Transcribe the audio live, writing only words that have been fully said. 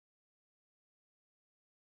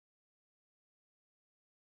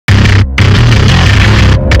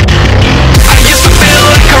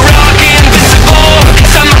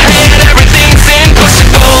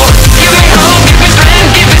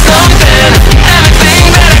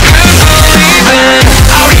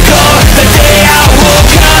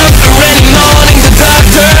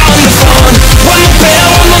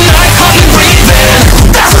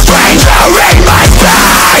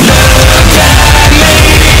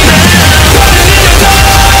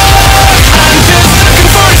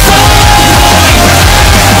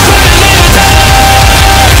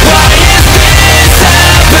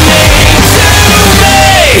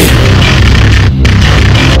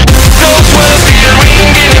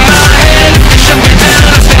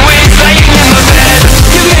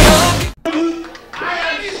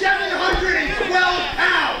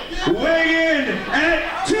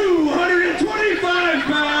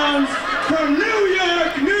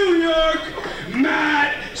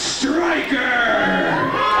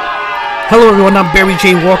Hello everyone, I'm Barry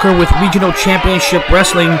J. Walker with Regional Championship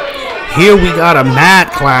Wrestling. Here we got a Mad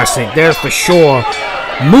Classic, there's for sure.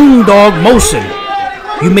 Moondog Molson.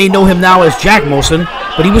 You may know him now as Jack Molson,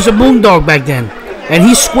 but he was a Moondog back then. And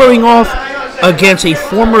he's squaring off against a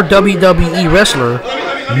former WWE wrestler,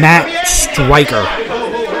 Matt Stryker.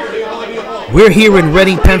 We're here in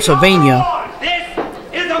Reading, Pennsylvania.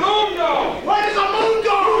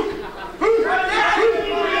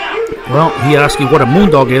 Well, he asked me what a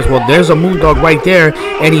moondog is. Well, there's a moondog right there,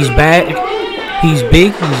 and he's bad. He's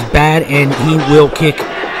big, he's bad, and he will kick.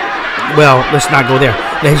 Well, let's not go there.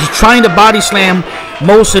 He's trying to body slam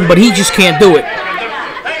Molson, but he just can't do it.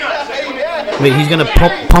 Wait, he's going to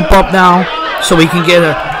pump up now so he can get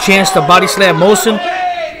a chance to body slam Molson.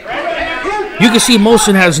 You can see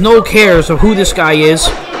Molson has no cares of who this guy is.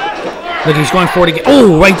 Look, he's going for it again.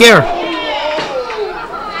 Oh, right there.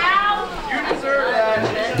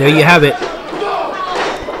 There you have it.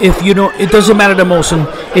 If you don't, it doesn't matter to Molson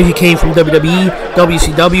if you came from WWE,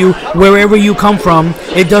 WCW, wherever you come from,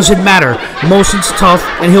 it doesn't matter. Molson's tough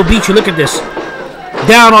and he'll beat you. Look at this.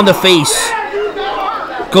 Down on the face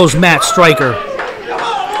goes Matt Stryker.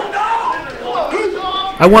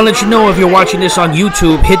 I want to let you know, if you're watching this on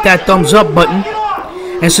YouTube, hit that thumbs up button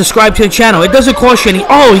and subscribe to the channel. It doesn't cost you any.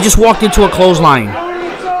 Oh, he just walked into a clothesline.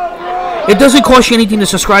 It doesn't cost you anything to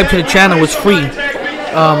subscribe to the channel. It's free.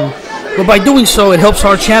 But by doing so, it helps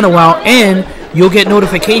our channel out, and you'll get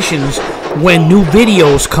notifications when new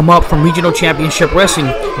videos come up from Regional Championship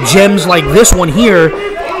Wrestling. Gems like this one here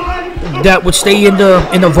that would stay in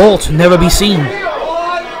the vault, never be seen.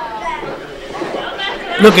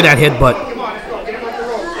 Look at that headbutt.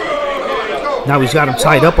 Now he's got him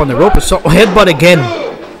tied up on the rope. So headbutt again.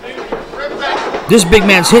 This big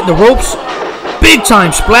man's hitting the ropes. Big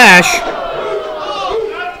time splash.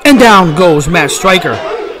 And down goes Matt Stryker.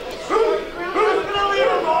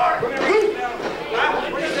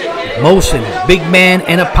 Molson, big man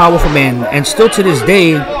and a powerful man. And still to this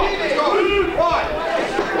day,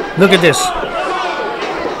 look at this.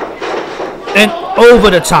 And over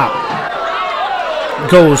the top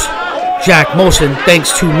goes Jack Molson,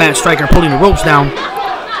 thanks to Matt Stryker pulling the ropes down.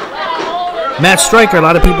 Matt Stryker, a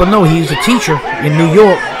lot of people know he's a teacher in New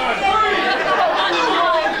York.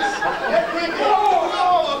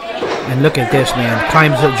 And look at this, man.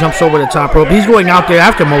 Climbs up, jumps over the top rope. He's going out there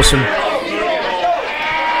after Molson.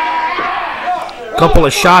 Couple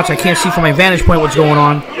of shots. I can't see from my vantage point what's going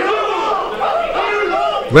on.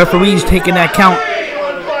 Referee's taking that count.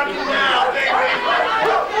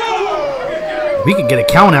 We could get a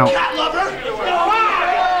count out.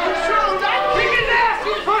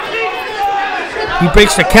 He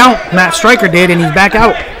breaks the count. Matt Stryker did, and he's back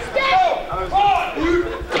out.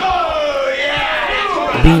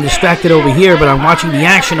 Being distracted over here, but I'm watching the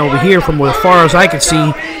action over here from as far as I can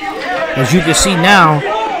see. As you can see now,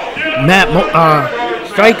 Matt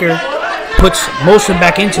Stryker puts Molson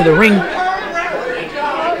back into the ring.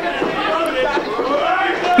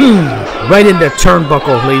 Right in the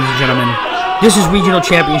turnbuckle, ladies and gentlemen. This is Regional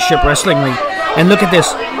Championship Wrestling League. And look at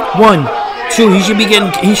this. 1, 2, he should be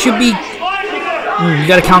getting, you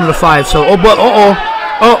got to count to 5. So,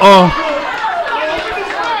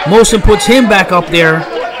 Molson puts him back up there,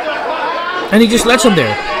 and he just lets him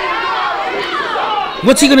there.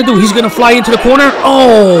 What's he going to do? He's going to fly into the corner.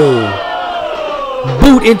 Oh!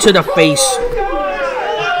 Boot into the face.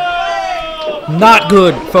 Not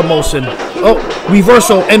good for Molson. Oh,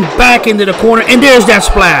 reversal, and back into the corner, and there's that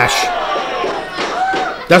splash.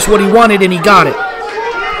 That's what he wanted, and he got it.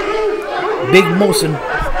 Big Molson.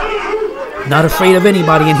 Not afraid of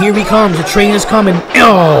anybody, and here he comes. The train is coming.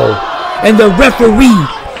 Oh! And the referee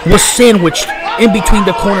was sandwiched in between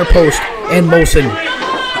the corner post and Molson.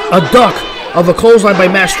 A duck of a clothesline by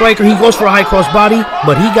Matt Stryker. He goes for a high cross body,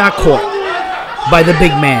 but he got caught by the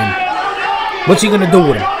big man. What's he going to do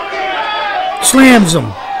with him? Slams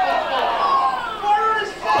him.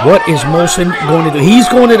 What is Molson going to do? He's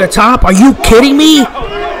going to the top? Are you kidding me?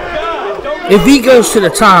 If he goes to the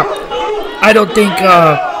top, I don't think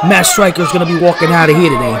Matt Stryker is going to be walking out of here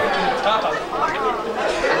today.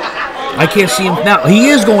 I can't see him now. He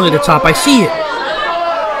is going to the top. I see it.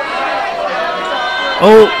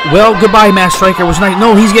 Oh, well, goodbye, Matt Stryker. It was nice.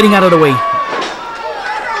 No, he's getting out of the way.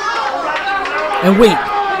 And wait.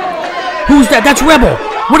 Who's that? That's Rebel.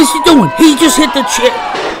 What is he doing? He just hit the chair.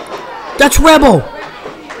 That's Rebel.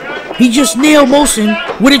 He just nailed Molson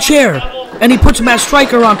with a chair. And he puts Matt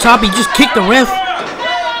Stryker on top. He just kicked the ref.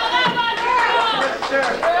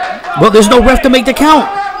 Well, there's no ref to make the count.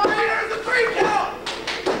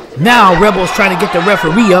 Now Rebel's trying to get the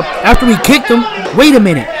referee up after he kicked him. Wait a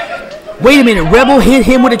minute. Rebel hit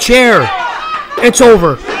him with a chair. It's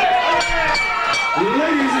over.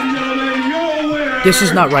 This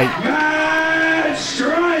is not right.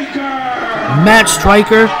 Matt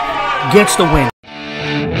Stryker gets the win.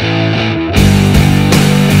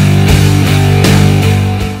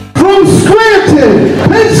 From Scranton,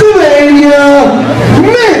 Pennsylvania,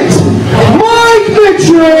 Mike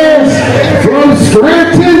Mitchell. From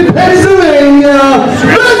Scranton, Pennsylvania,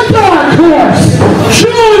 the Dark Horse,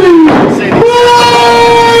 Georgie.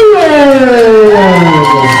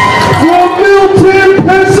 From Milton,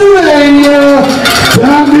 Pennsylvania,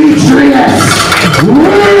 Demetrius.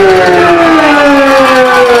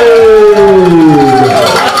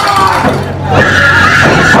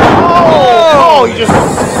 Oh, he just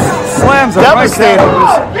slams him devastated.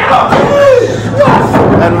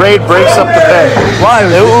 And Raid breaks up the pin. Why?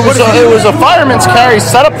 It was a fireman's carry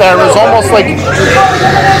setup there. It was almost like he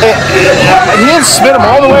didn't spin him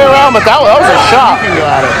all the way around, but that was a shot.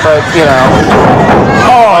 But you know,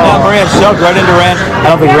 Moran shoved right into Ran.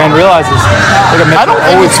 I don't think Ran realizes. I don't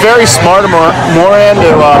think it's very smart of Moran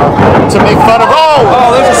to make fun of.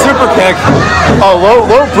 Oh, there's a super kick. Oh, low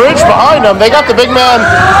bridge behind him. They got the big man.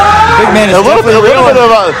 Big man is a little bit of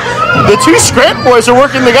the two Scranton boys are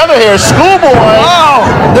working together here. Schoolboy. Oh,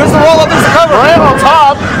 there's the roll up. There's the cover. Moran on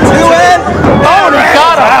top. Two in. Oh, and he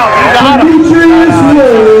got him out. He got him.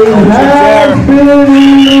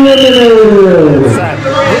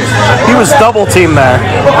 He was double teamed there.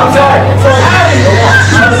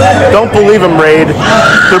 Don't believe him, Raid.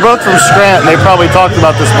 They're both from Scranton. They probably talked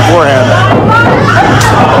about this beforehand.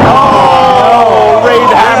 Oh, Raid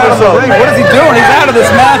hammers him. What is he doing? He's out of this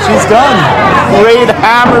match. He's done. Raid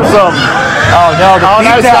hammers him. Oh no, the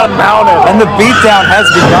beatdown mounted. And the beatdown has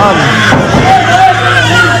begun.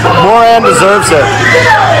 Moran deserves it.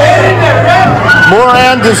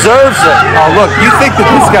 Moran deserves it. Oh look, you think that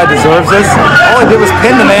this guy deserves this? All he did was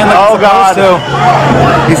pin the man like God.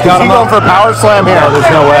 He's got him going for a power slam here. No, there's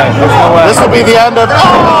no way. There's no way. This will be the end of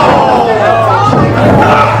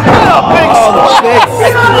big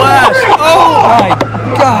splash. Oh my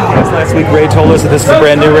God. Last week Ray told us that this is a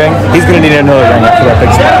brand new ring. He's going to need another ring after that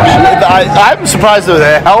big splash. I'm surprised that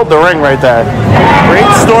they held the ring right there.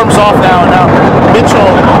 Raid storms off now. Now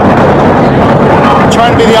Mitchell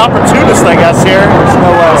trying to be the opportunist, I guess, here. There's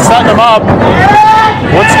no way. Setting him up.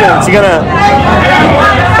 What's good? Is he going to...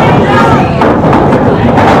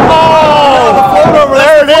 Oh!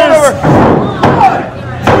 There it is!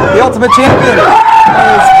 The Ultimate Champion.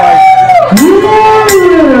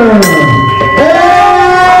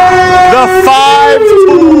 The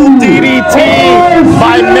 5-tool DDT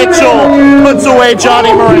by Mitchell puts away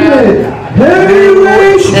Johnny Moran. New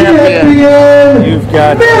champion. You've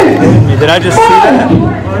got... Did I just see that?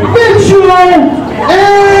 Mitchell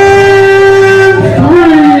and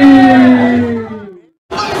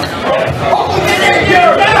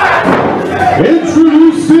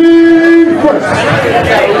introducing first,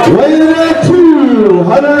 weighing at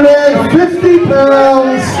 250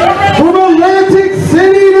 pounds from Atlantic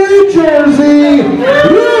City, New Jersey,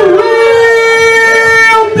 the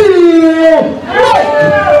real deal,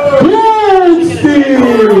 Goldstein.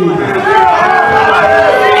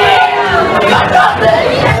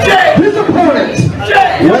 His opponent,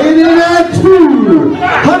 weighing in at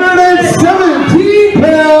 217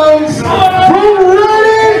 pounds from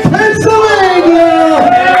Reading, Pennsylvania,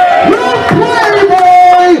 the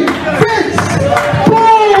Playboy,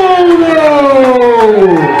 Bono.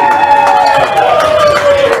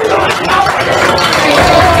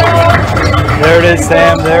 There it is,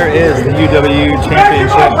 Sam. There is the UW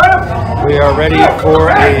Championship. We are ready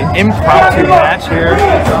for an impromptu match here.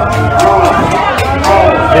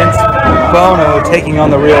 Vince Bono taking on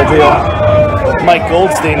the real deal. Mike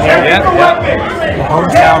Goldstein here. Yep. The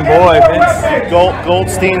hometown boy, Vince.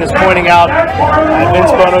 Goldstein is pointing out that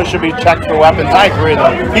Vince Bono should be checked for weapons. I agree,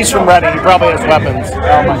 though. He's from Reading. He probably has weapons.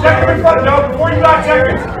 Oh my God.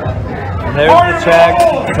 And there's the check.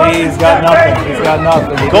 See, he's got nothing. He's got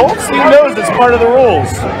nothing. Goldstein knows it's part of the rules.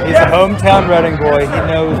 He's a hometown Reading boy. He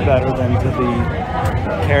knows better than to be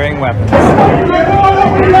carrying weapons.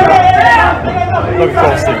 Look at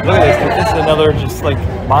Goldstein. Look at this. This is another just like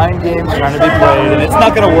mind game trying to be played, and it's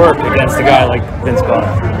not going to work against a guy like Vince Bono.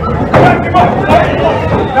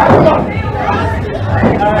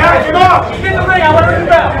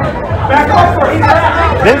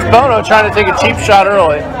 Vince Bono trying to take a cheap shot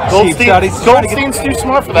early. Goldstein's too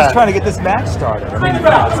smart for that. He's trying to get this match started. I mean,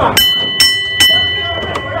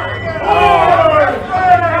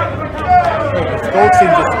 Goldstein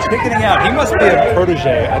just chickening out. He must be a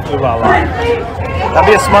protege at Ulala. That'd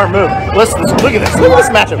be a smart move. Listen, look at this. Look at this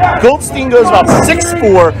matchup. Goldstein goes about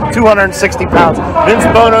 6'4", 260 pounds. Vince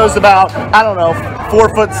Bono's about, I don't know,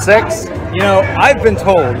 4'6". You know, I've been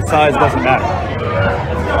told size doesn't matter.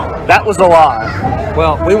 That was a lie.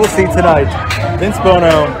 Well, we will see tonight. Vince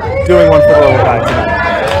Bono doing one for the little guy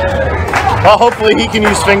tonight. Well, hopefully he can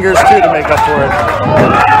use fingers too to make up for it.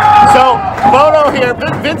 So Bono here,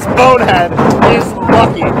 Vince Bonehead is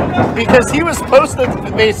lucky because he was supposed to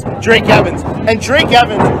face Drake Evans, and Drake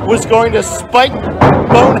Evans was going to spike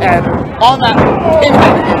Bonehead on that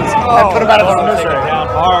pinhead of his and put him out of his misery. Down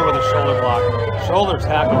hard with a shoulder block. Shoulder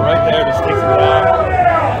tackle right there, just takes him down.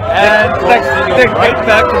 And Goldstein goes right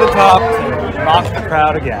back to the top and knocks the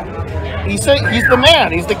crowd again. He's the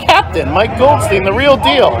man. He's the captain. Mike Goldstein, the real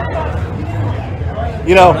deal.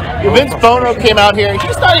 You know, Vince Bono came out here.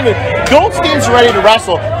 He's not even. Goldstein's ready to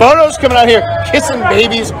wrestle. Bono's coming out here kissing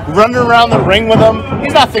babies, running around the ring with them.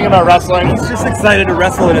 He's not thinking about wrestling. He's just excited to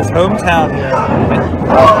wrestle in his hometown here.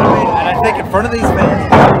 And I think in front of these fans,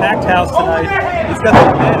 packed house tonight, he's got the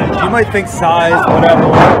advantage. You might think size,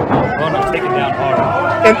 whatever. Bono's taking down hard.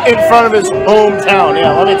 In front of his hometown,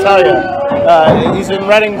 yeah. Let me tell you. He's in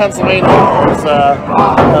Reading, Pennsylvania. There's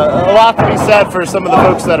a lot to be said for some of the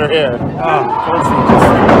folks that are here.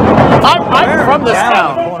 I'm from this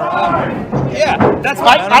town. Yeah, that's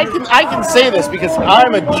I can say this because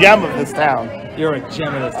I'm a gem of this town. You're a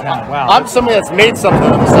gem of this town. Wow. I'm somebody that's made something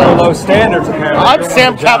of himself. Low standards, apparently. I'm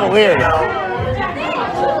Sam Cavalier.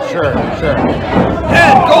 Sure.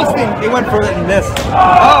 And Goldstein, he went for it and missed.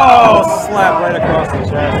 Oh, slap right across the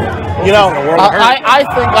chest. You know, I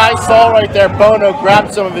think I saw right there Bono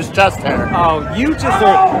grab some of his chest hair. Oh, you just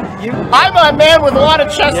are... I'm a man with a lot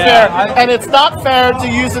of chest hair, and it's not fair to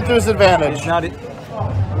use it to his advantage. It's not... Shut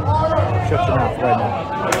your mouth right now.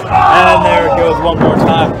 And there it goes one more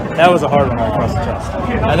time. That was a hard one right across the chest.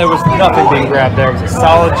 And there was nothing being grabbed there. It was a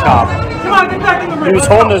solid chop. He was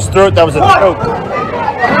holding his throat. That was a choke.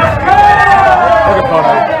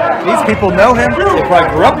 These people know him. They probably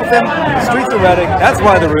grew up with him in the streets of Reading. That's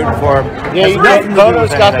why they're rooting for him. Yeah,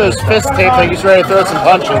 Bono's got those fist taped like he's ready to throw some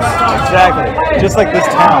punches. Exactly. Just like this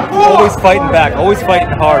town. Always fighting back. Always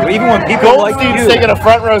fighting hard. Even when people like you. Goldstein's taking a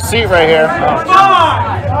front row seat right here.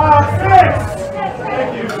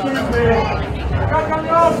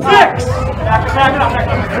 6.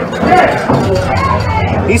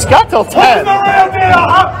 He's got till 10.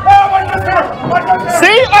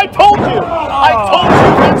 See, I told you. I told you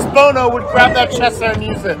Vince Bono would grab that chest hair and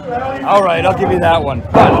use it. All right, I'll give you that one.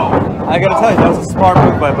 But I got to tell you, that was a smart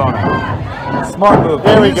move by Bono. Smart move.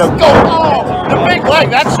 There we go. Go! Oh, the big leg.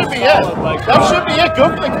 That should be it. That should be it. Go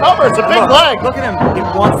for the cover. It's a big leg. Look at him. He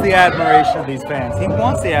wants the admiration of these fans. He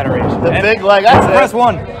wants the adoration. The big leg. That's it. Press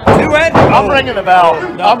 1, 2, and I'm ringing the bell.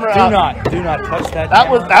 No, do not touch that. That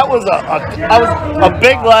was a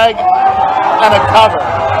big leg and a cover.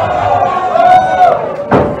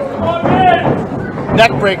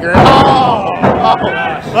 Neck breaker.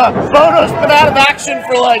 Bono's been out of action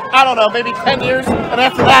for like, I don't know, maybe 10 years, and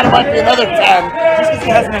after that it might be another 10. Just because he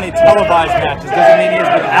hasn't any televised matches doesn't mean he has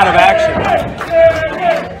been out of action.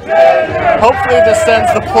 Hopefully this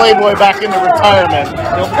sends the Playboy back into retirement.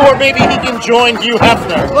 Or maybe he can join Hugh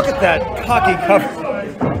Hefner. Look at that cocky cover.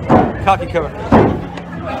 Cocky cover.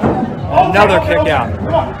 Another kick out.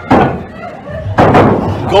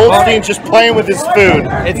 Goldstein's just playing with his food.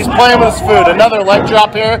 He's playing with his food. Another leg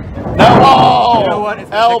drop here. No. Oh, you know what? It's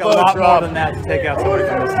elbow take a lot drop. more than that to take out somebody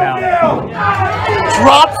from this town.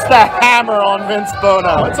 Drops the hammer on Vince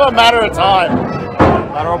Bono. It's a matter of time.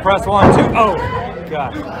 Lateral press 1, 2. Oh,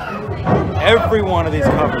 God. Every one of these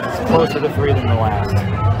covers is closer to 3 than the last.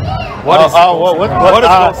 What is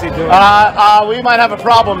Goldstein doing? We might have a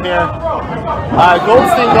problem here.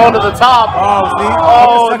 Goldstein going to the top. Oh,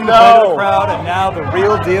 no. The crowd, and now the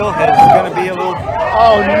real deal is going to be a little...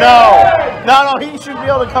 Oh, no. No, he should be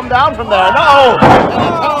able to come down from there. No. And he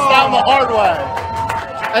comes down the hard way.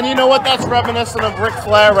 And you know what? That's reminiscent of Ric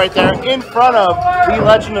Flair right there in front of the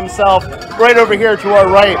legend himself. Right over here to our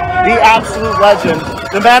right, the absolute legend,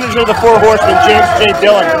 the manager of the Four Horsemen, James J.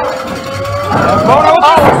 Dillon. Bono.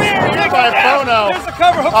 By Bono. There's the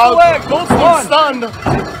cover, hook the leg. Goldstein stunned.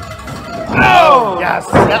 Oh, yes.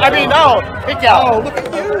 I mean, no. Kick out. Oh, look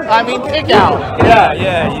at you. I mean, kick out. Yeah.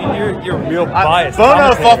 You're real biased.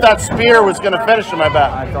 Bono thought that spear was going to finish him, I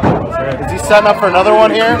bet. I thought that was right. Is he setting up for another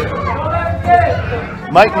one here?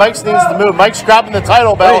 Mike needs to move. Mike's grabbing the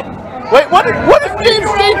title belt. Wait, what is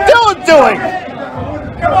James J. Dillon doing?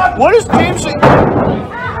 What is James J.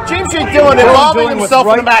 Dillon involving himself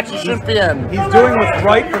in a match he shouldn't be in? He's doing what's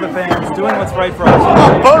right for the fans, doing what's right for us.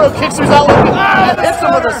 Bono kicks him out and hits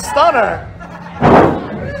him with a stunner.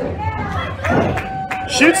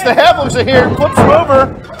 Shoots the head, looks at here, flips him over.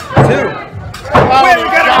 2. Wait, we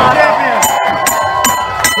got a champion!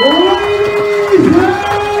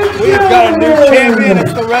 We've got a new champion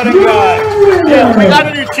It's the red and guy. Yeah, we got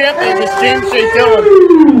a new champion, this James J.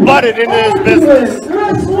 Dillon, butted into his business.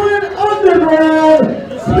 Wrestling Underground,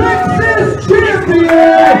 Texas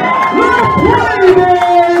champion, the Flamingo,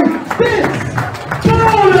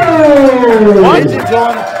 Bono. James J.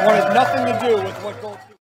 Dillon wanted nothing to do with what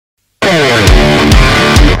Goldstein.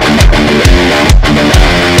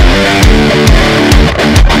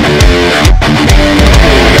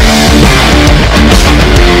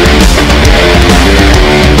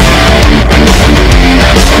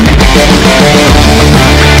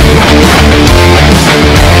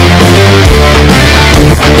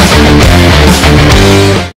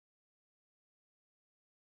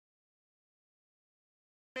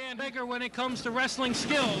 Bigger when it comes to wrestling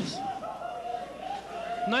skills.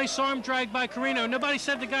 Nice arm drag by Corino. Nobody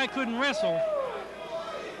said the guy couldn't wrestle.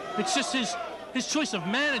 It's just his choice of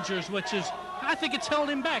managers, which is, I think it's held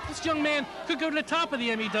him back. This young man could go to the top of the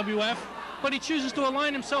MEWF, but he chooses to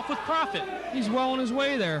align himself with Profit. He's well on his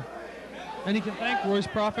way there. And he can thank Royce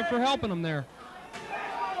Profit for helping him there.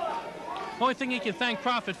 Only thing he can thank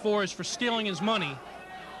Profit for is for stealing his money.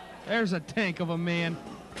 There's a tank of a man.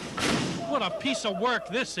 What a piece of work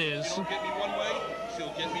this is. She'll get me one way,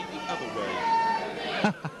 she'll get me the other way.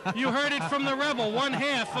 You heard it from the Rebel, one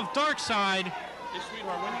half of Darkside. Hey,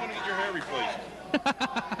 sweetheart, when are you going to get your hair replaced?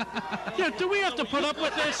 Yeah, do we have to put up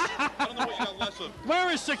with this? I don't know what you got less of. Where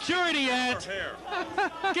is security at? Hair.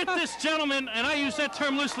 Get this gentleman, and I use that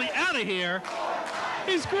term loosely, out of here.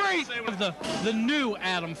 He's great. The new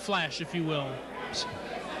Adam Flash, if you will.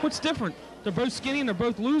 What's different? They're both skinny and they're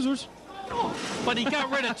both losers. But he got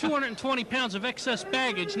rid of 220 pounds of excess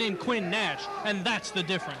baggage named Quinn Nash, and that's the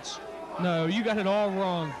difference. No, you got it all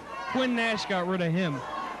wrong. Quinn Nash got rid of him.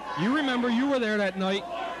 You remember, you were there that night.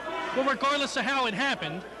 Well, regardless of how it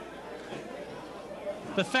happened,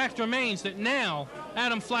 the fact remains that now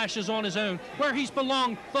Adam Flash is on his own, where he's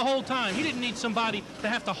belonged the whole time. He didn't need somebody to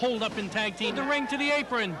have to hold up in tag team. The ring to the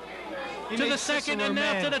apron, to the second, and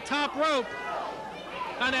now to the top rope.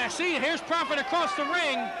 And see, here's Profit across the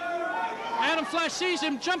ring. Adam Flash sees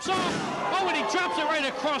him, jumps off. Oh, and he drops it right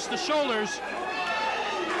across the shoulders.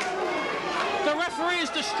 The referee is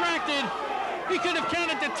distracted. He could have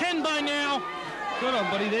counted to 10 by now. Could have,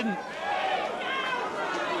 but he didn't.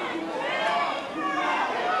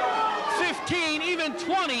 15, even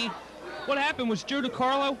 20. What happened was Joe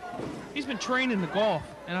DiCarlo, he's been training the golf,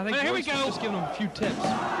 and I think Here we Royce was go. just giving him a few tips.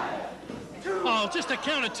 Oh, just a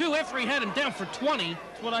count of 2 after he had him down for 20.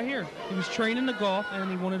 That's what I hear. He was training the golf, and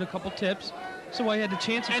he wanted a couple tips, so I had the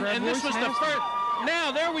chance to grab And this Royce was the Nasty. first.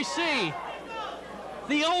 Now, there we see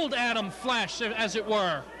the old Adam Flash, as it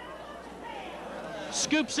were.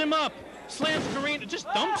 Scoops him up, slams Corino, just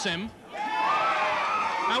dumps him.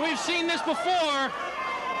 Now, we've seen this before.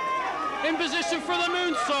 In position for the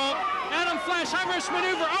moonsault. Adam Flash, high-risk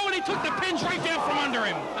maneuver. Oh, and he took the pins right down from under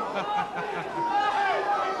him.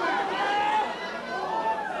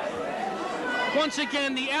 Once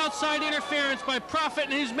again, the outside interference by Profit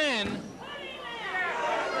and his men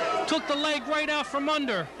took the leg right out from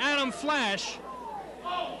under Adam Flash.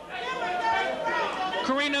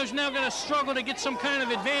 Corino's now going to struggle to get some kind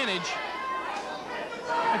of advantage.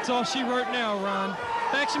 That's all she wrote now, Ron.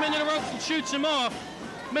 Backs him into the ropes and shoots him off.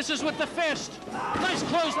 Misses with the fist. Nice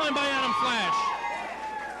clothesline by Adam Flash.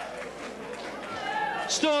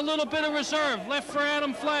 Still a little bit of reserve left for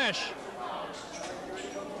Adam Flash.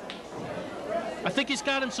 I think he's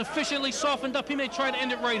got him sufficiently softened up. He may try to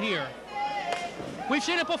end it right here. We've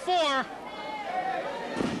seen it before.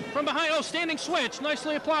 From behind, oh, standing switch,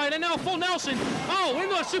 nicely applied, and now full Nelson. Oh,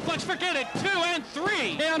 into a suplex, forget it, 2 and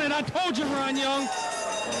 3. Down it, I told you, Ron Young.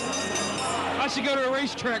 I should go to a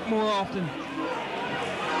racetrack more often.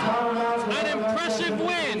 An impressive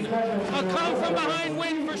win. A come-from-behind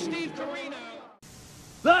win for Steve Corino.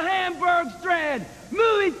 The Hamburg Strand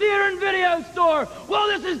Movie Theater and Video Store. Well,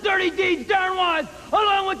 this is Dirty Deeds, Darren Wyse,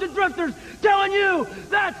 along with the Drifters, telling you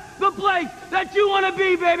that's the place that you want to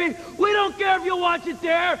be, baby. We don't care if you watch it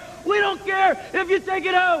there. We don't care if you take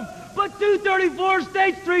it home. But 234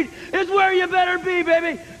 State Street is where you better be,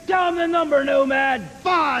 baby. Tell them the number, Nomad.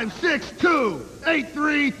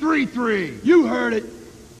 562-8333. You heard it.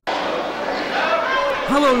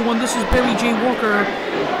 Hello everyone, this is Barry J. Walker,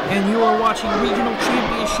 and you are watching Regional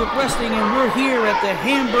Championship Wrestling, and we're here at the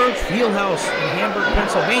Hamburg Fieldhouse in Hamburg,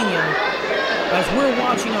 Pennsylvania, as we're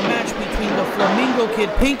watching a match between the Flamingo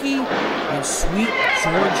Kid Pinky and Sweet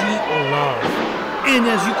Georgie Love. And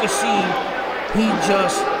as you can see, he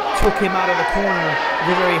just took him out of the corner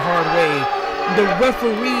the very hard way. The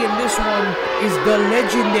referee in this one is the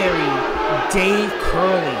legendary Dave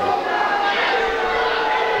Curley.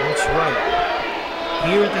 That's right.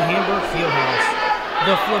 Here at the Hamburg Fieldhouse.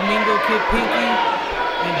 the Flamingo Kid Pinky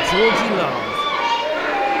and Georgie Love.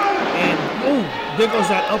 And, oh, there goes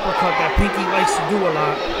that uppercut that Pinky likes to do a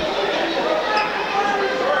lot.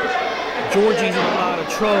 Georgie's in a lot of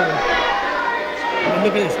trouble. And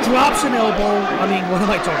look at this, drops an elbow. I mean, what am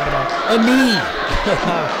I talking about? A knee.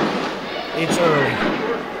 It's early.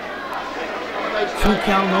 2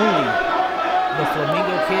 count only. The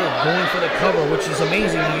Flamingo Kid going for the cover, which is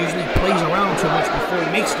amazing. He usually plays around too much before he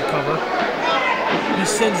makes the cover. He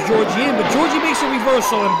sends Georgie in, but Georgie makes a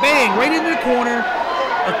reversal and bang, right into the corner.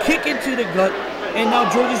 A kick into the gut, and now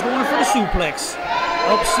Georgie's going for the suplex.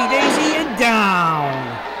 Upsy daisy, and down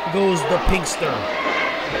goes the Pinkster.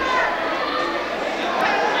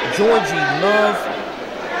 Georgie Love,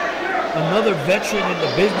 another veteran in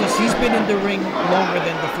the business. He's been in the ring longer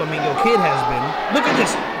than the Flamingo Kid has been. Look at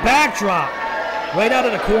this backdrop right out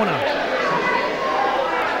of the corner.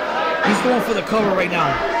 He's going for the cover right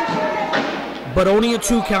now, but only a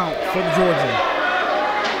 2 count for Georgie.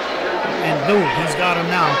 And dude, he's got him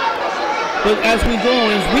now. But as we go,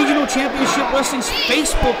 is Regional Championship Wrestling's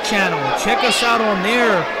Facebook channel. Check us out on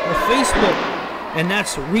there, or Facebook, and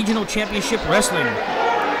that's Regional Championship Wrestling.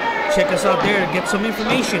 Check us out there to get some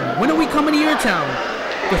information. When are we coming to your town?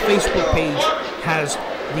 The Facebook page has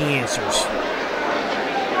the answers.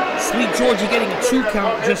 Sweet Georgie getting a 2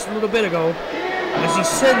 count just a little bit ago as he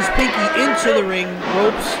sends Pinky into the ring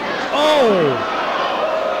ropes. Oh,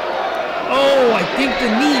 I think the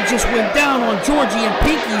knee just went down on Georgie and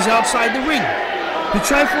Pinky's outside the ring. He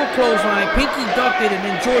tried for a clothesline. Pinky ducked it and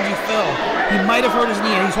then Georgie fell. He might have hurt his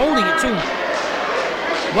knee and he's holding it too.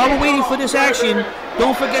 While we're waiting for this action,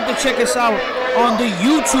 don't forget to check us out on the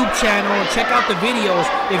YouTube channel and check out the videos.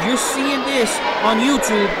 If you're seeing this on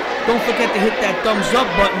YouTube, don't forget to hit that thumbs up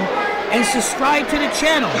button and subscribe to the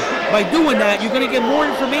channel. By doing that, you're going to get more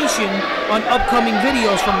information on upcoming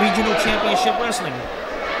videos from Regional Championship Wrestling.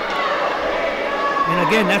 And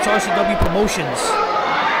again, that's RCW Promotions.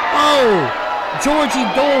 Oh, Georgie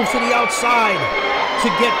dove to the outside to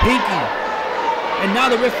get Pinky. And now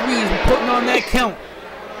the referee is putting on that count.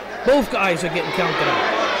 Both guys are getting counted out.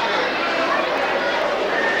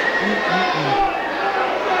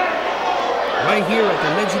 Right here at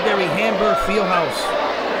the legendary Hamburg Fieldhouse.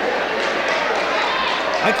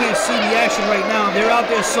 I can't see the action right now. They're out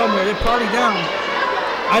there somewhere. They're probably down.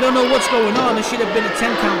 I don't know what's going on. There should have been a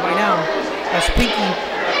 10 count by now. As Pinky,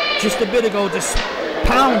 just a bit ago, just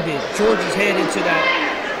pounded Georgie's head into that.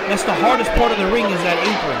 That's the hardest part of the ring, is that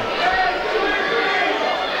apron.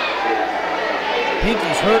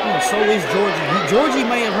 Pinky's hurting, and so is Georgie. Georgie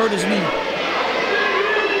may have hurt his knee.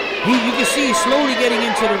 You can see he's slowly getting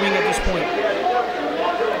into the ring at this point.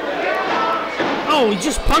 Oh, he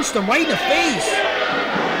just punched him right in the face.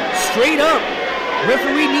 Straight up.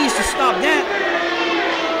 Referee needs to stop that.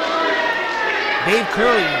 Dave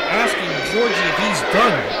Curley asking Georgie if he's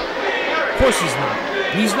done. Of course he's not.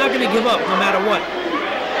 He's not going to give up no matter what.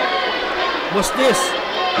 What's this?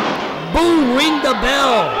 Boom, ring the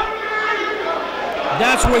bell.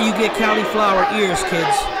 That's where you get cauliflower ears,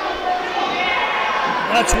 kids.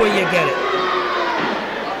 That's where you get it.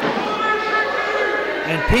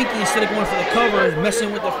 And Pinky, instead of going for the cover, is messing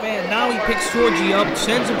with the fan. Now he picks Georgie up,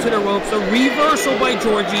 sends him to the ropes. A reversal by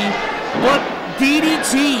Georgie, but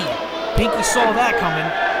DDT. Pinky saw that coming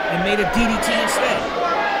and made a DDT instead.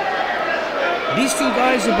 These two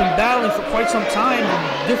guys have been battling for quite some time in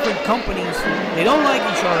different companies. They don't like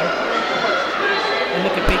each other. And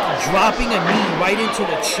look at Pinky dropping a knee right into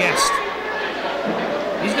the chest.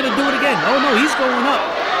 He's going to do it again. Oh no, he's going up.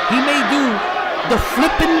 He may do the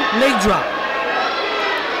flipping leg drop.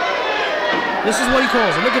 This is what he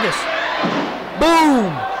calls it. Look at this.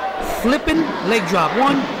 Boom! Flipping leg drop.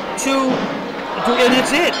 1, 2, 3, and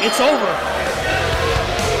that's it. It's over.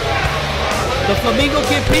 The Flamingo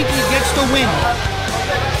Kid Pinky gets the win.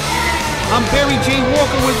 I'm Barry J.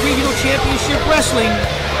 Walker with Regional Championship Wrestling.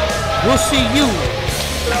 We'll see you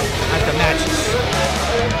at the matches.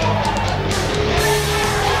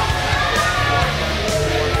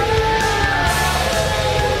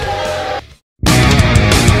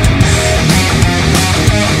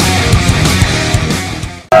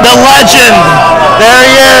 The legend! There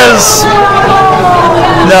he is!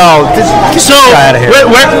 No, get so out of here.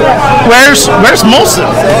 Where's Molson?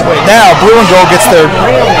 Now Blue and Gold gets their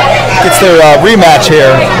rematch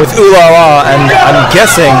here with Ooh La La, and I'm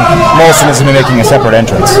guessing Molson is going to be making a separate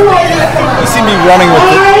entrance. You see me running with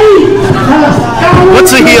the...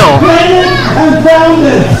 What's a heel? And found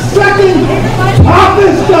the second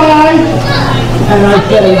toughest guy, and I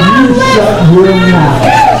say, you shut your mouth.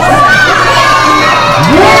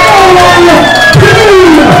 1, 2,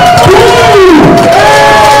 3,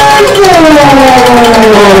 and 4!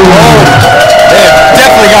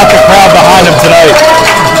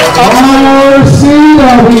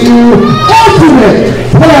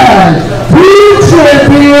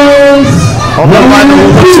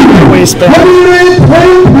 waistband.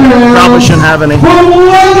 Probably shouldn't have any. From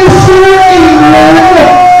Lancaster, England,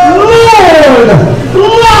 Lord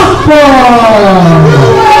Lockbaum.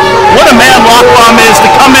 What a man Lockbaum is to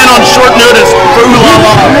come in on short notice for Ooh La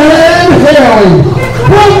La. And Haley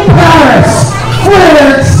from Paris,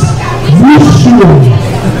 France, Monsieur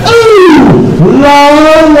Ooh La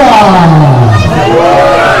La.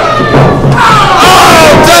 Oh,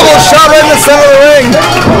 double shot right in the center of the ring.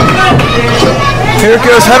 Here it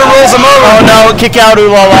goes, header rolls him over. Oh no, kick out Ooh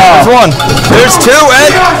La La. There's one. There's two,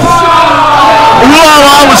 and Ooh La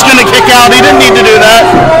La was going to kick out. He didn't need to do that.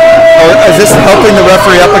 oh, is this helping the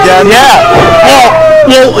referee up again? Yeah.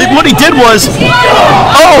 Well, what he did was,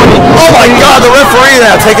 Oh my God, the referee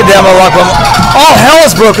now taking down the Lockbaum. All hell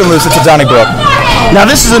is broken loose at the Donnybrook. now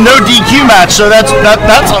this is a no DQ match, so that's a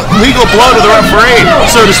legal blow to the referee,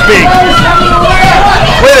 so to speak.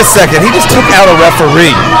 Wait a second, he just took out a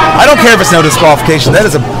referee. I don't care if it's no disqualification. That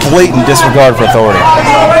is a blatant disregard for authority.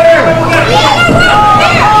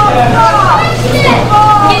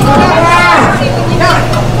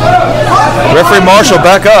 Referee Marshall,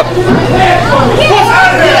 back up.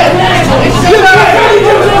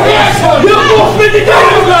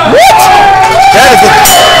 What? That is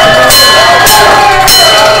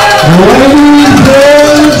Ladies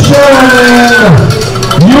and gentlemen,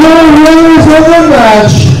 your winners of the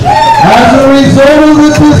match as a result of the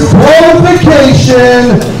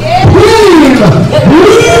disqualification, Team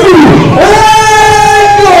Blue and Gold.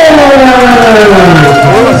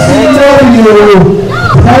 RCW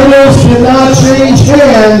titles cannot change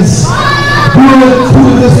hands due to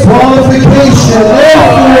disqualification.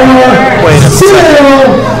 Therefore, still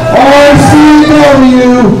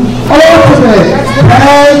RCW Ultimate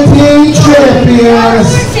Tag Team Champions,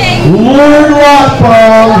 Lord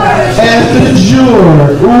Lockbaum and the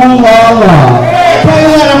Jewel, Ooh La La. Tell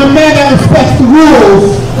you what, I'm a man that respects the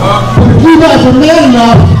rules, but if you guys are man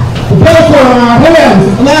enough to put it on our hands,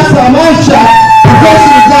 the last time I checked,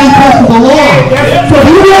 possession is not passing the law. So if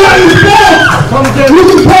you want these belts, you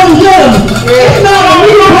can come get them. It's not a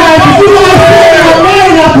me time, if you guys say you're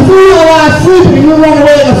man enough to do a lot of sleeping and you run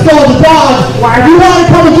away and stole the dog, if you want to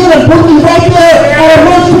come and get them, put me right there at a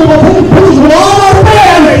lunch table, put the pictures with all our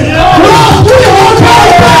fans. We're all three, all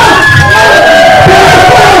time back.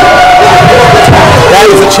 that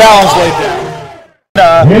is a challenge laid down.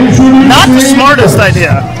 Not the smartest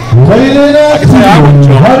idea.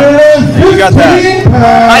 You got that.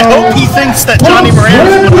 I hope he thinks that Johnny Moran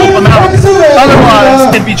would help him out.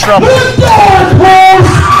 Otherwise, it'd be trouble.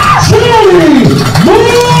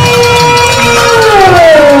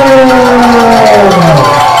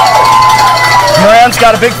 Moran's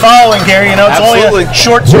got a big following here. You know, it's Absolutely. only a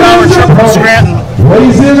short 2-hour trip from Scranton.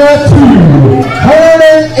 Weighs in at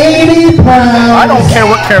 280 pounds. I don't care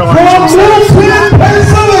what Carolina From says. Molson,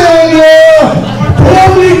 Pennsylvania,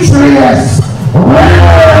 Demetrius.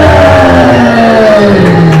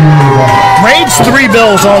 Raid's 3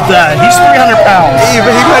 bills all day. He's 300 pounds. He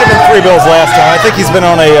might have been 3 bills last time. I think he's been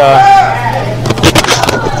on a.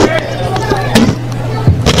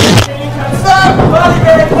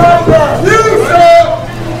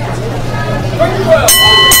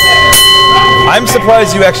 I'm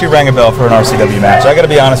surprised you actually rang a bell for an RCW match. I got to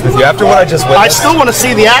be honest with you. After what I just I witnessed, still want to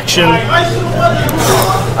see the action.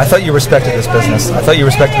 I thought you respected this business. I thought you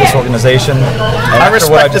respected this organization. And I after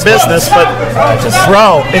what respect the just business, but witnessed,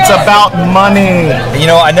 bro, it's about money. you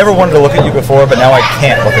know, I never wanted to look at you before, but now I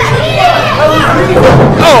can't look at you.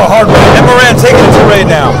 Oh, hard raid. And Moran taking it to raid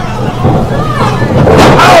now.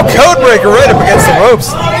 Oh, code breaker right up against the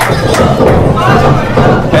ropes.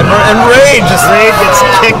 And Raid just Gets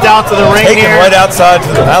kicked out to the ring taken here. right outside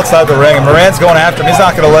the ring, and Moran's going after him. He's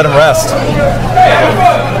not going to let him rest.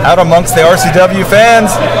 Out amongst the RCW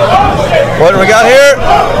fans. What do we got here?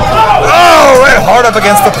 Oh, right hard up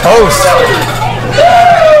against the post.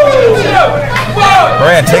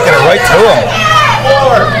 Moran taking it right to him.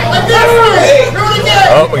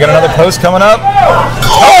 Oh, we got another post coming up.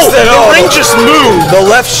 The ring just moved. The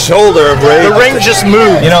left shoulder of Raid. The ring just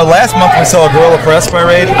moved. You know, last month we saw a gorilla press by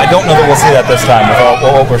Raid. I don't know that we'll see that this time with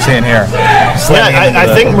what we're seeing here. Yeah,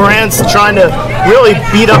 I think Moran's trying to really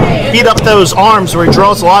beat up those arms where he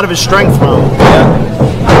draws a lot of his strength from.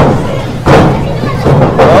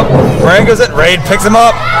 Oh, Moran goes at Raid, picks him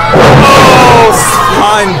up. Oh,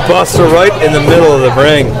 spine buster right in the middle of the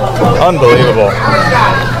ring. Unbelievable.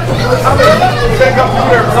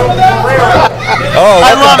 Oh,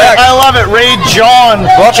 I love it. Raid John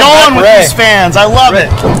with these fans. I love it.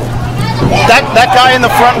 That guy in the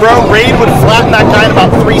front row, Raid would flatten that guy in about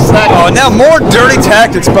 3 seconds. Oh, now more dirty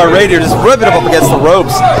tactics by Raid here, just ripping him up against the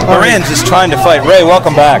ropes. Moran just trying to fight. Ray,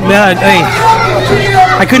 welcome back. Man, hey,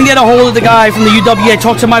 I couldn't get a hold of the guy from the UWA. I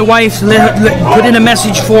talked to my wife, put in a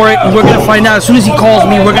message for it, and we're gonna find out. As soon as he calls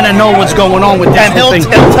me, we're gonna know what's going on with this And whole thing.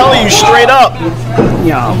 he'll tell you straight up.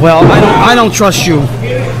 Yeah, well, I don't trust you.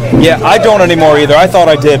 Yeah, I don't anymore either. I thought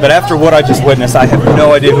I did, but after what I just witnessed, I have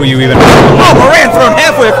no idea who you even are. Oh, Moran thrown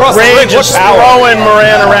halfway across the ring. Just throwing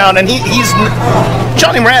Moran around, and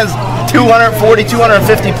Johnny Moran's 240,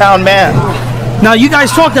 250-pound man. Now, you guys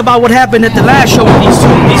talked about what happened at the last show with these two.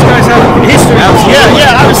 These guys have history.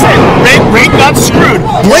 Yeah, I was saying, Ray got screwed.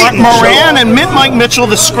 Moran and Mike Mitchell,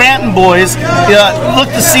 the Scranton boys,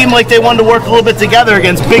 looked to seem like they wanted to work a little bit together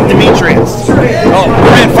against Big Demetrius. Oh,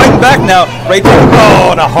 Moran fighting back now. Ray,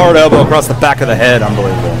 and a hard elbow across the back of the head.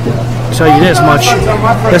 Unbelievable. I'll tell you this much.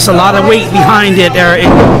 There's a lot of weight behind it there.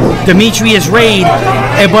 Demetrius Raid,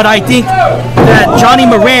 but I think that Johnny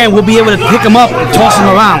Moran will be able to pick him up and toss him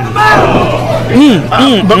around.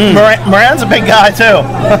 But Moran's a big guy too.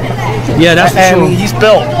 Yeah, that's for sure. And he's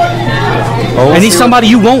built. And he's somebody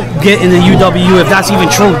you won't get in the UW if that's even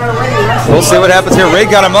true. We'll see what happens here. Ray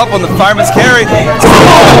got him up on the fireman's carry.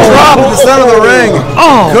 Drop in the center of the ring.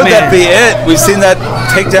 Oh, Could man. that be it? We've seen that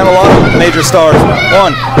take down a lot of major stars.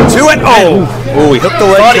 1, 2, and oh! He hooked the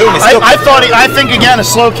leg too. I think again a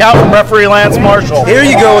slow count from referee Lance Marshall. Here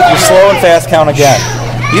you go with your slow and fast count again.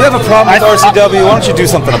 You have a problem with RCW. Why don't you do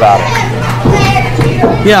something about it?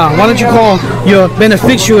 Yeah, why don't you call your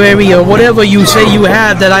beneficiary or whatever you say you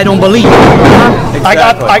have that I don't believe?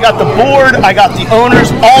 Exactly. I got the board, I got the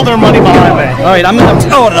owners, all their money behind me. All right, I'm gonna.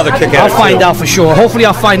 Oh, another kick out. I'll find out for sure. Hopefully,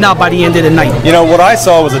 I'll find out by the end of the night. You know, what I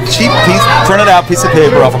saw was a cheap piece, printed out piece of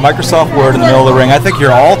paper off a Microsoft Word in the middle of the ring. I think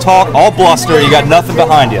you're all talk, all bluster. You got nothing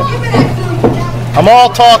behind you. I'm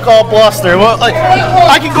all talk, all bluster. Well, like,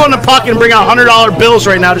 I can go in the pocket and bring out $100 bills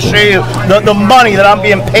right now to show you the money that I'm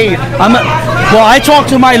being paid. Well, I talked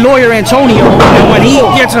to my lawyer, Antonio, and when he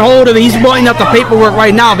gets a hold of it, he's blowing up the paperwork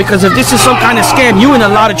right now, because if this is some kind of scam, you're in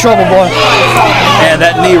a lot of trouble, boy. And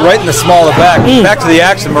that knee right in the small of the back. Back to the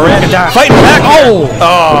action. Moran fighting back. Oh!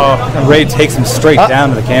 And Ray takes him straight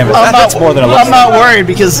down to the canvas. That's more than it looks I'm not worried,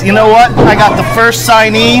 because you know what? I got the first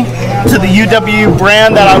signee to the UW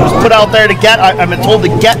brand that I was put out there to get. I've been told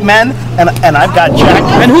to get men, and I've got Jack.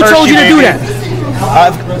 And who told you to do that?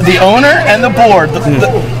 The owner and the board.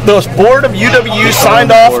 The board of UW signed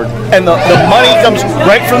off, and the money comes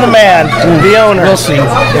right from the man, the owner. We'll see.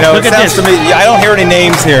 You know, Look it at sounds this. to me, I don't hear any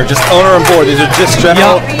names here, just owner and board. These are just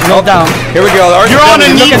general. Yep, no doubt. Here we go. You're on a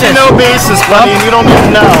need-to-know basis, buddy, and you don't need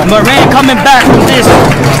to know. Moran coming back from this.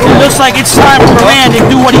 It looks like it's time for Moran to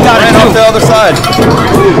do what he got to Ran off do. the other side.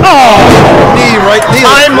 Knee right to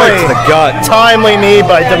the gut. Timely knee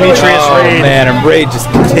by Demetrius Reed. Man, and Ray just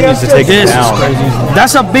continues to take it This is down. crazy.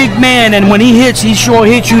 That's a big man, and when he hits, he sure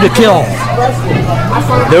hits you to kill.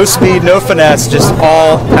 No speed, no finesse, just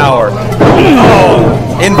all power.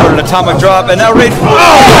 Inverted atomic drop, and now Ray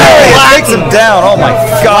takes him down. Oh my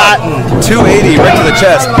God! 280 right to the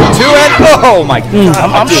chest. Oh my God!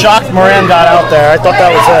 I'm shocked Moran got out there. I thought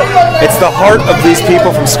that was it. It's the heart of these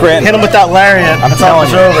people from Scranton. Hit him with that lariat. I'm telling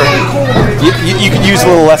you. Over. You could use a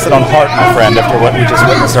little lesson on heart, my friend, after what we just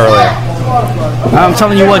witnessed earlier. I'm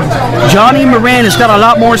telling you what, Johnny Moran has got a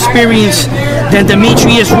lot more experience than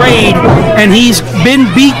Demetrius Raid, and he's been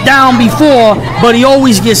beat down before, but he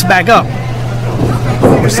always gets back up.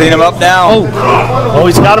 We're seeing him up now. Oh,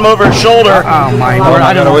 he's got him over his shoulder. Oh my word!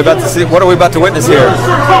 I don't know. What are we about to see? What are we about to witness here?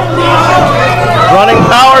 Running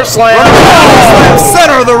power slam.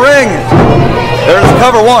 Center of the ring. There's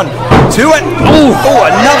cover 1, 2, and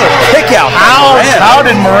another kick out. How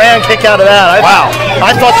did Moran kick out of that?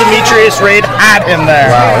 I thought Demetrius Reed had him there.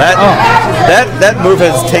 Wow, that move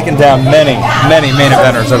has taken down many main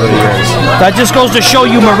eventers over the years. That just goes to show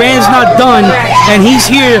you Moran's not done, and he's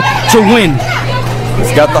here to win.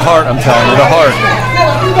 He's got the heart, I'm telling you, the heart.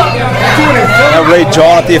 Now Ray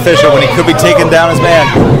jawing at the official when he could be taking down his man.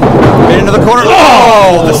 Right into the corner.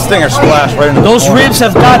 Oh, the stinger splash right into the Those corner. ribs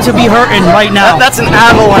have got to be hurting right now. That's an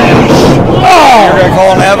avalanche. You're going to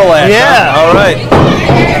call an avalanche. Yeah. Huh? All right.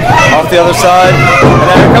 Off the other side. And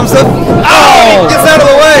then here comes the... He gets out of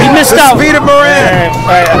the way. He missed the out. Speed of Moran.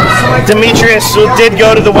 Demetrius did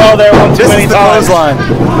go to the well there one too many This is the times. clothesline.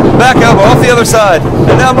 Back elbow off the other side.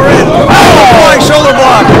 And now Moran. Flying shoulder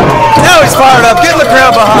block. Now he's fired up. Getting the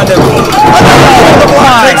crowd behind him. Another shoulder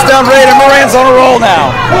block takes down Ray, and Moran's on a roll now.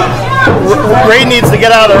 Ray needs to get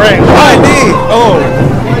out of the ring. High knee.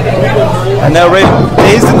 And now Ray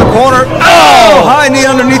dazed in the corner. High knee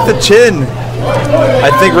underneath the chin. I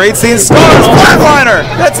think Ray's seeing scars. Flatliner.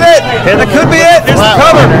 That's it. That could be it. Here's the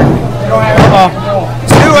cover.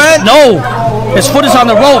 2 and No. His foot is on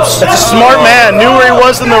the ropes. It's a smart man. Knew where he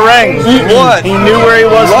was in the ring. What? He knew where he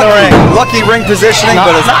was in the ring. Lucky ring positioning,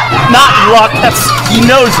 but it's Not luck. He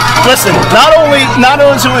knows. Listen, not only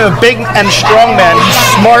is he a big and strong man, he's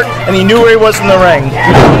smart and he knew where he was in the ring.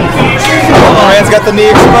 Moran's got the knee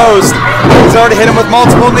exposed. He's already hit him with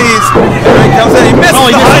multiple knees. Here he comes in. He missed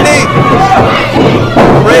the high knee.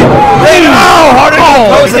 Hard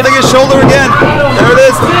post. I think his shoulder again. There it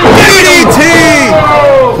is. DDT.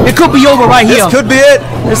 It could be over right here. This could be it.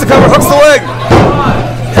 Here's the cover. Hooks the leg. 2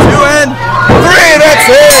 and 3. That's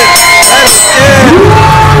it. That's it.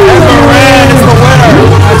 And Moran is the winner.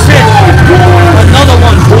 That's it. Another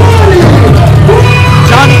one.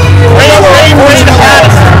 Johnny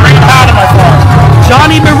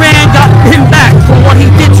Moran got him back for what he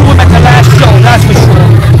did to him at the last show. That's for sure.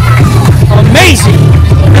 Amazing.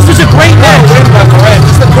 This was a great match.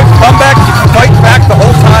 Just a quick comeback. You can fight back the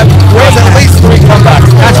whole time. There's at least 3 comebacks.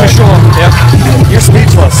 That's for sure. Yep. You're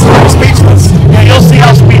speechless. You're speechless. Yeah, you'll see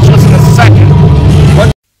how speechless in a second.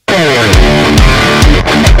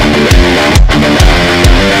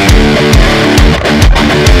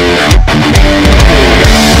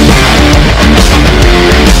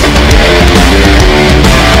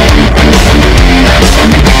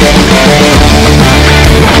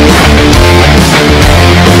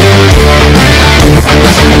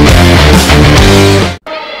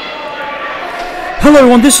 Hello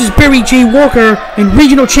everyone, this is Barry J. Walker in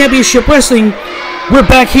Regional Championship Wrestling. We're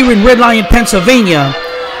back here in Red Lion, Pennsylvania,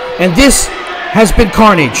 and this has been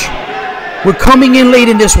carnage. We're coming in late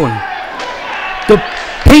in this one. The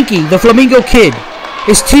Pinky, the Flamingo Kid,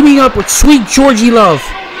 is teaming up with Sweet Georgie Love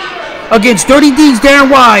against Dirty Deeds Darren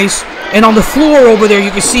Wyse, and on the floor over there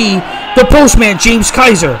you can see the Postman James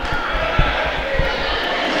Kaiser.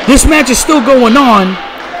 This match is still going on.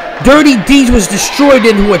 Dirty Deeds was destroyed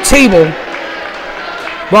into a table,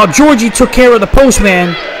 while Georgie took care of the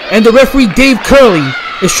Postman, and the referee Dave Curley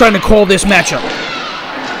is trying to call this matchup.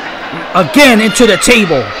 Again into the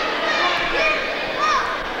table.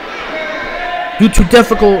 Due to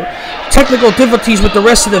technical difficulties with the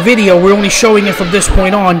rest of the video, we're only showing it from this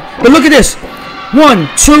point on. But look at this. 1,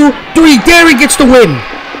 2, 3. Darren gets the win.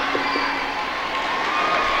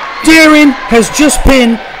 Darren has just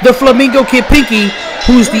pinned the Flamingo Kid Pinky,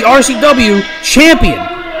 who's the RCW champion.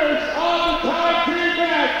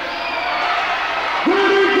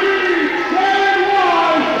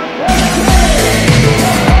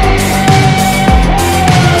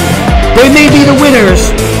 They may be the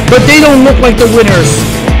winners, but they don't look like the winners.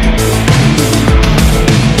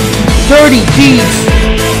 Dirty Deeds.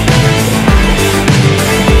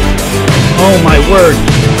 Oh my word.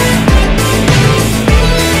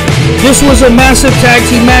 This was a massive tag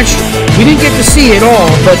team match. We didn't get to see it all,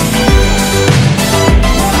 but...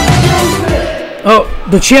 Oh,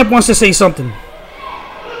 the champ wants to say something.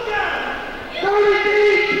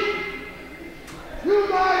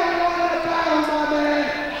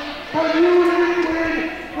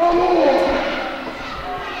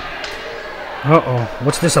 Uh-oh,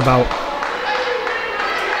 what's this about?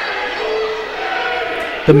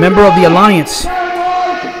 The member of the Alliance.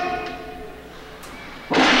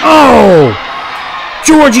 Oh!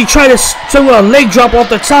 Georgie tried to a leg drop off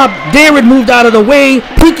the top. Darren moved out of the way.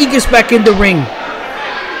 Pinky gets back in the ring.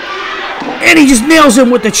 And he just nails him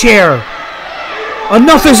with the chair.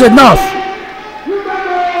 Enough is enough.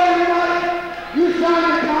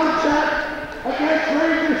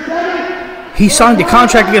 He signed the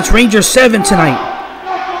contract against Ranger 7 tonight.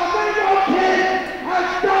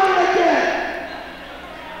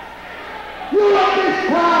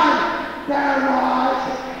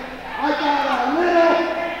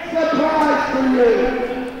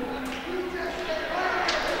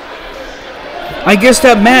 I guess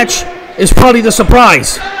that match is probably the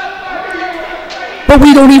surprise. But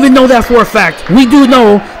we don't even know that for a fact. We do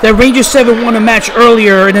know that Ranger 7 won a match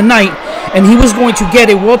earlier in the night, and he was going to get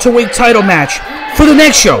a welterweight title match for the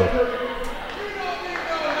next show.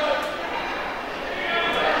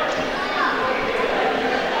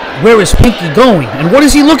 Where is Pinky going, and what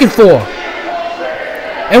is he looking for?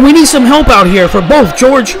 And we need some help out here for both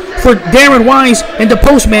for Darren Wyse and the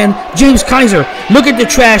Postman James Kaiser. Look at the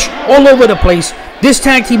trash all over the place. This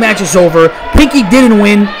tag team match is over. Pinky didn't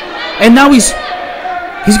win, and now he's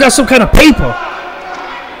got some kind of paper.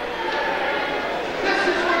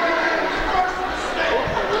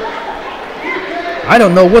 I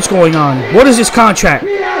don't know what's going on. What is this contract?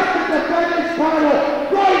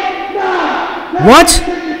 What?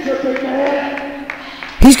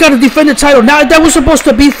 He's got to defend the title. Now, that was supposed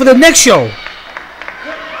to be for the next show.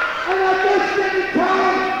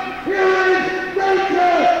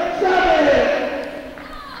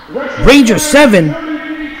 Ranger 7?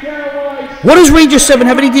 What does Ranger 7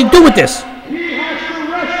 have anything to do with this? He has to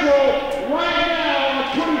wrestle right now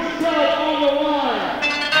and put himself on the line.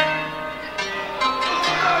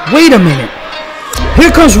 Wait a minute.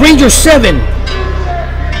 Here comes Ranger 7.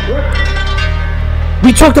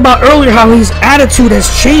 We talked about earlier how his attitude has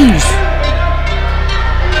changed.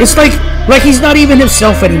 It's like he's not even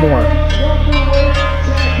himself anymore.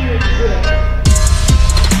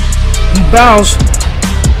 He bows.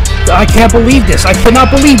 I can't believe this. I cannot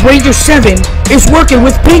believe Ranger 7 is working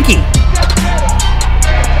with Pinky.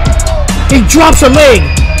 He drops a leg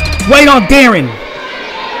right on Darren.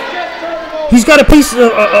 He's got a piece of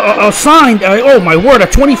a sign. Oh my word, a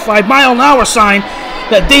 25-mile-an-hour sign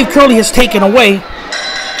that Dave Curley has taken away.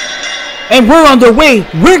 And we're underway.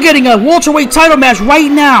 We're getting a welterweight title match right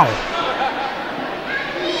now.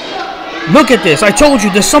 Look at this. I told you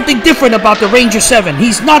there's something different about the Ranger 7.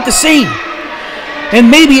 He's not the same. And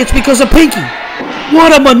maybe it's because of Pinky.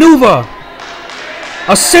 What a maneuver.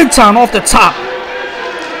 A senton off the top.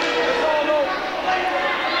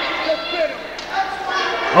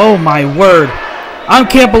 Oh my word. I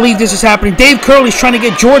can't believe this is happening. Dave Curley's trying to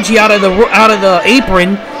get Georgie out of the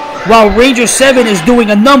apron while Ranger 7 is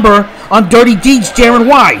doing a number on Dirty Deeds Darren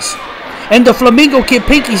Wyse. And the Flamingo Kid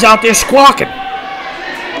Pinky's out there squawking.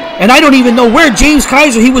 And I don't even know where James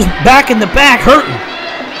Kaiser, he was back in the back hurting.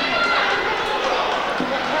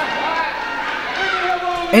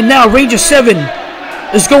 And now Ranger 7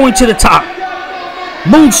 is going to the top.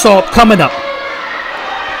 Moonsault coming up.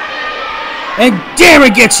 And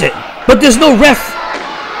Darren gets it. But there's no ref.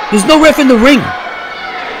 There's no ref in the ring.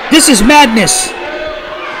 This is madness.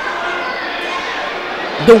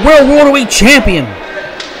 The World Welterweight Champion,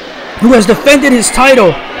 who has defended his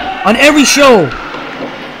title on every show.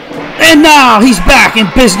 And now he's back in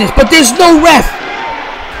business. But there's no ref.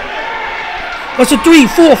 That's a 3,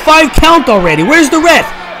 4, 5 count already. Where's the ref?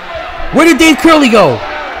 Where did Dave Curley go?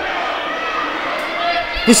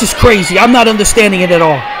 This is crazy. I'm not understanding it at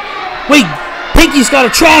all. Wait, Pinky's got a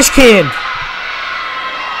trash can.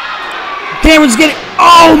 Darren's getting...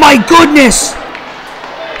 Oh my goodness!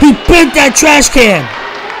 He bent that trash can.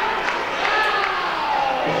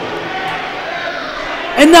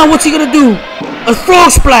 And now what's he gonna do? A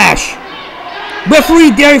frog splash.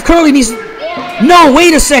 Referee Dave Curley needs... No,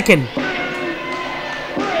 wait a second.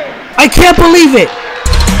 I can't believe it.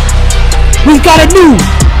 We've got a new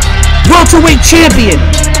welterweight champion.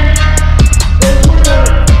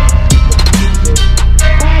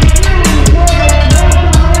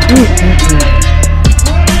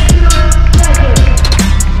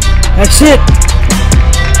 That's it.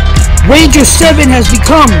 Ranger 7 has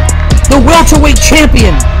become the welterweight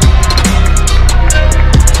champion.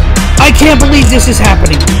 I can't believe this is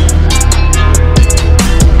happening.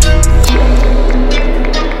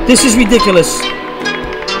 This is ridiculous.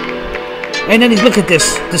 And then look at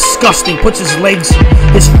this. Disgusting. Puts his legs,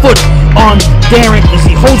 his foot on Darren as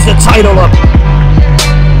he holds the title up.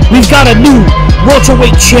 We've got a new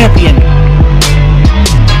welterweight champion.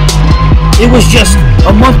 It was just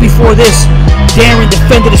a month before this, Darren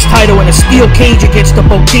defended his title in a steel cage against the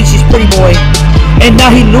bodacious Pretty Boy. And now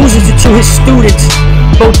he loses it to his students.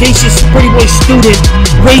 Bodacious Pretty Boy student,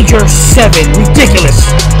 Ranger 7. Ridiculous.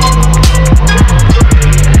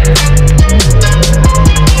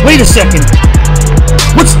 Wait a second.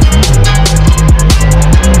 What's...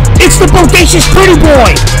 It's the bodacious Pretty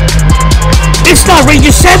Boy. It's not Ranger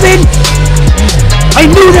 7. I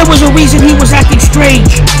knew there was a reason he was acting strange.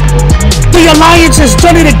 The Alliance has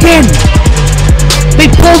done it again. They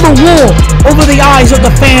pulled the wool over the eyes of the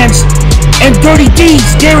fans. And Dirty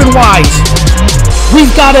Deeds, Darren Wyse.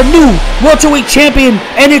 We've got a new welterweight champion,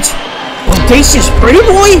 and it's Bodacious Pretty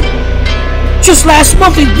Boy? Just last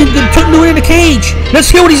month he took New in the cage. Let's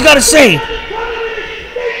hear what he's got to say.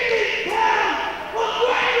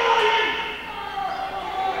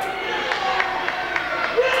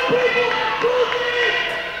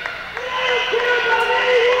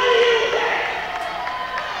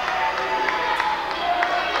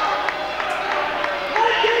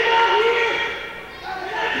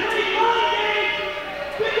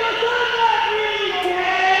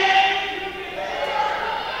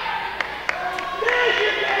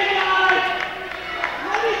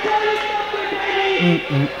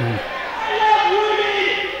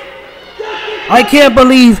 I can't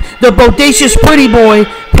believe the bodacious Pretty Boy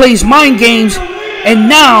plays mind games, and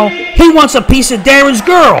now he wants a piece of Darren's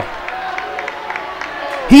girl.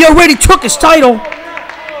 He already took his title.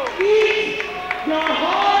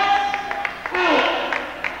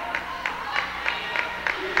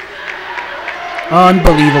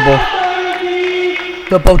 Unbelievable.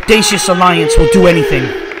 The Bodacious Alliance will do anything.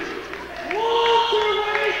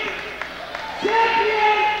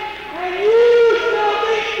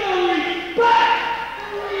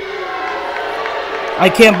 I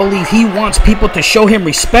can't believe he wants people to show him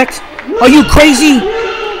respect. Are you crazy?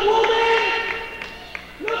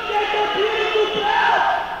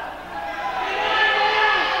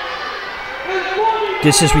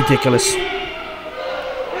 This is ridiculous.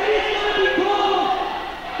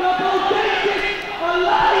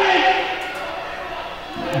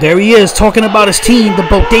 There he is talking about his team, the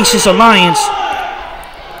Bodacious Alliance.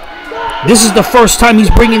 This is the first time he's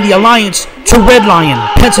bringing the Alliance to Red Lion,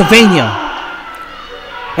 Pennsylvania.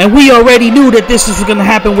 And we already knew that this was going to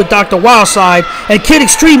happen with Dr. Wildside, and Kid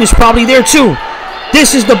Extreme is probably there too.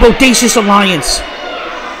 This is the Bodacious Alliance.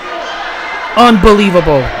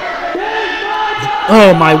 Unbelievable.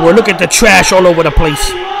 Oh my word, look at the trash all over the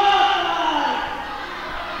place.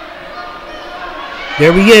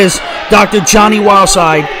 There he is, Dr. Johnny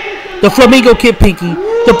Wildside, the Flamingo Kid Pinky,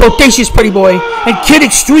 the Bodacious Pretty Boy, and Kid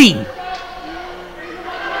Extreme.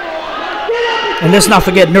 And let's not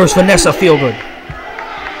forget Nurse Vanessa Feelgood.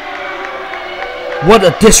 What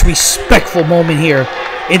a disrespectful moment here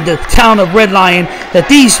in the town of Red Lion, that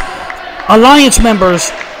these Alliance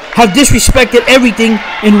members have disrespected everything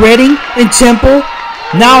in Reading, in Temple,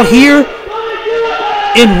 now here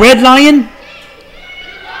in Red Lion.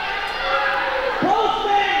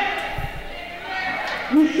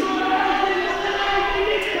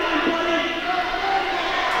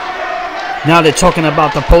 Now they're talking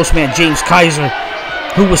about the postman, James Kaiser,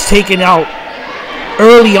 who was taken out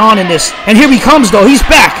early on in this. And here he comes, though. He's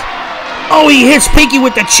back. Oh, he hits Pinky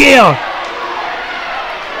with the chair.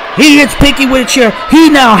 He hits Pinky with a chair. He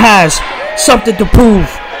now has something to prove.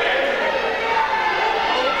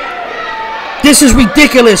 This is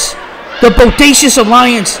ridiculous. The Bodacious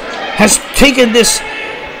Alliance has taken this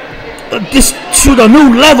to the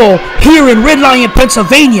new level here in Red Lion,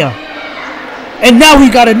 Pennsylvania. And now we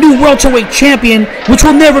got a new welterweight champion, which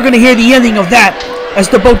we're never going to hear the ending of that, as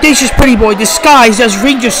the Bodacious Pretty Boy, disguised as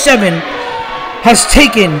Ranger 7, has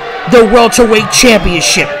taken the welterweight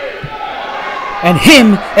championship. And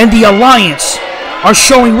him and the Alliance are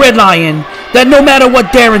showing Red Lion that no matter what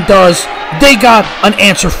Darren does, they got an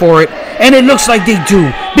answer for it. And it looks like they do,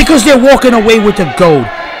 because they're walking away with the gold.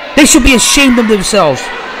 They should be ashamed of themselves.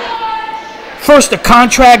 First, the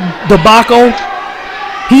contract debacle.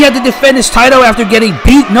 He had to defend his title after getting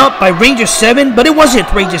beaten up by Ranger 7, but it wasn't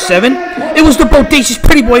Ranger 7. It was the Bodacious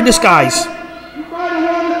Pretty Boy in disguise.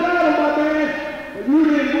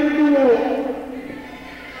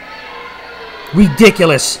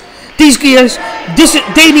 Ridiculous. These guys,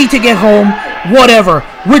 they need to get home. Whatever.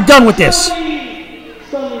 We're done with this.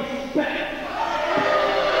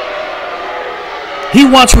 He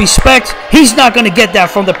wants respect. He's not going to get that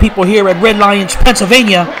from the people here at Red Lions,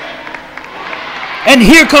 Pennsylvania. And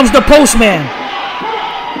here comes the postman.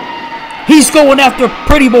 He's going after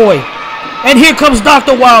Pretty Boy. And here comes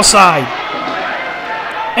Dr. Wildside.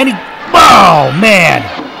 And he... Oh, man.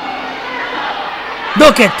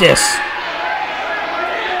 Look at this.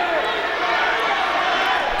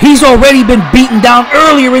 He's already been beaten down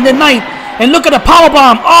earlier in the night. And look at the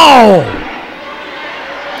powerbomb. Oh.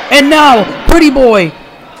 And now, Pretty Boy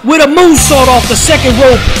with a moonsault off the second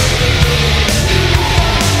rope.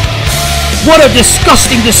 What a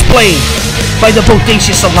disgusting display by the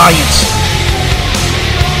Bodacious Alliance.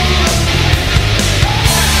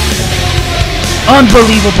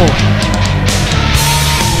 Unbelievable.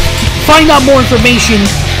 Find out more information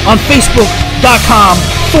on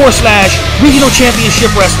Facebook.com/Regional Championship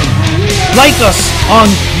Wrestling. Like us on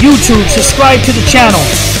YouTube. Subscribe to the channel.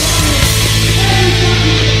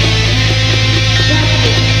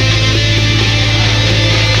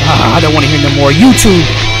 I don't want to hear no more.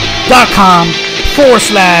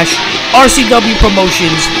 YouTube.com/RCW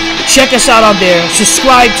Promotions. Check us out on there.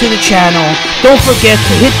 Subscribe to the channel. Don't forget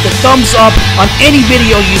to hit the thumbs up on any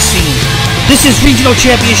video you see. This is Regional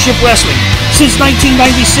Championship Wrestling since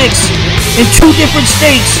 1996 in 2 different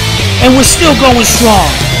states, and we're still going strong.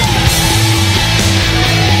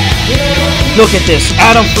 Look at this.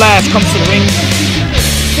 Adam Flash comes to the ring.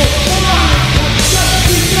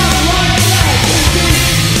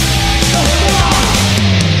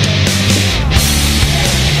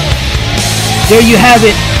 There you have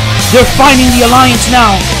it. They're finding the Alliance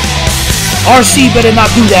now. RC better not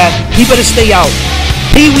do that. He better stay out.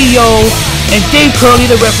 Pee-wee-o and Dave Curley,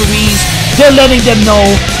 the referees, they're letting them know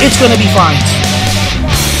it's going to be fine.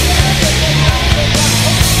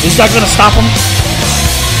 Is that going to stop them?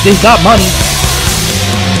 They've got money.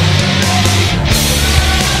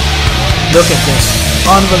 Look at this.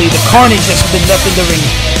 Unbelievable. The carnage has been left in the ring.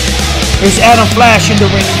 There's Adam Flash in the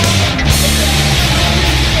ring.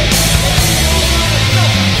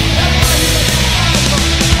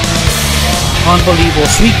 Unbelievable.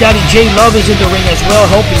 Sweet Daddy J Love is in the ring as well,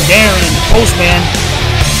 helping Darren and the Postman.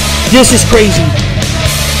 This is crazy.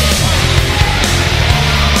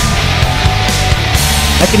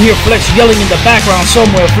 I can hear Flex yelling in the background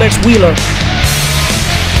somewhere. Flex Wheeler.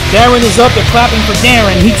 Darren is up. They're clapping for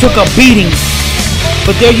Darren. He took a beating.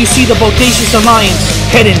 But there you see the Bodacious Alliance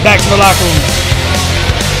heading back to the locker room.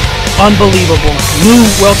 Unbelievable. New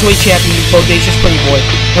welterweight champion, Bodacious Playboy.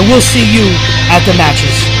 And we'll see you at the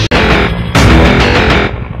matches.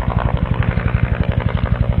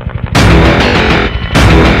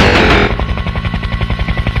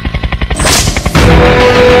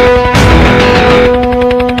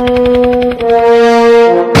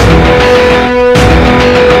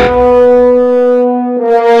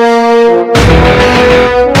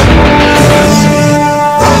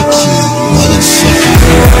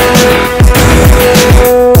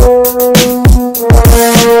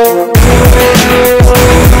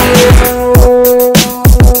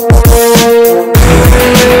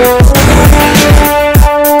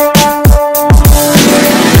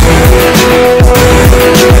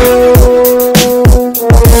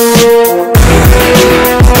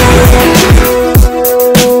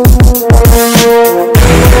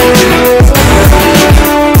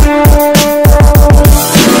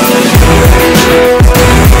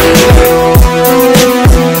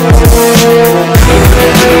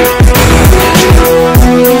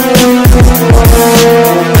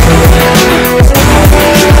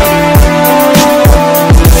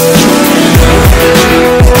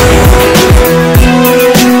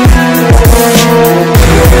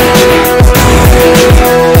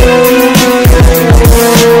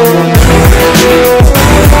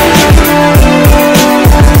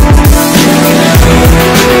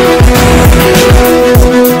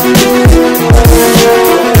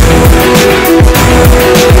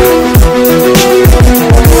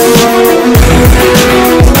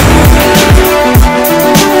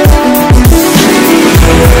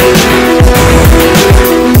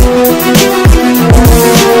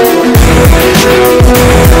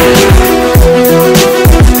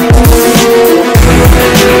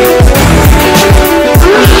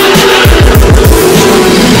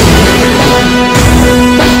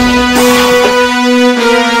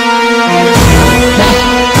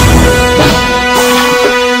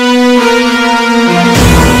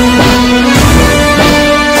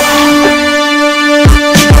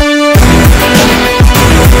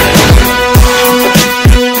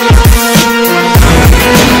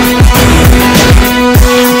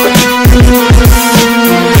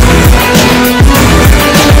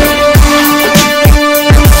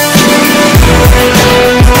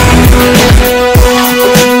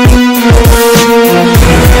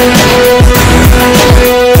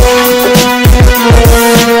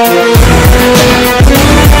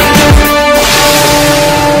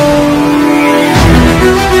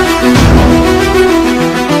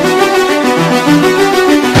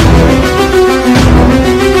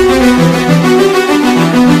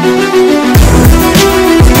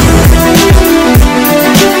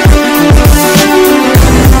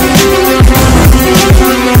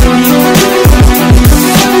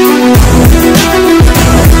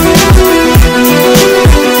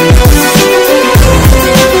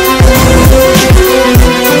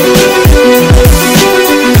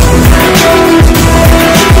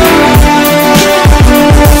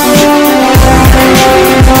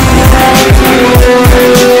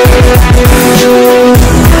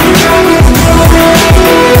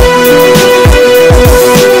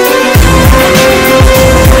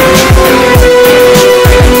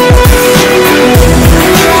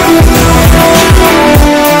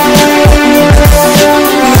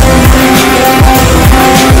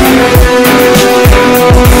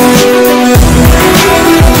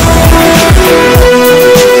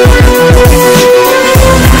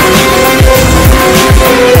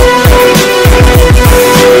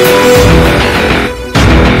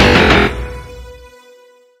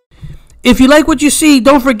 If you like what you see,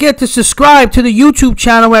 don't forget to subscribe to the YouTube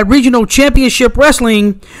channel at Regional Championship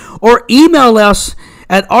Wrestling or email us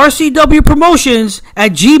at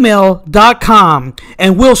rcwpromotions@gmail.com,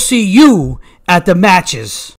 and we'll see you at the matches.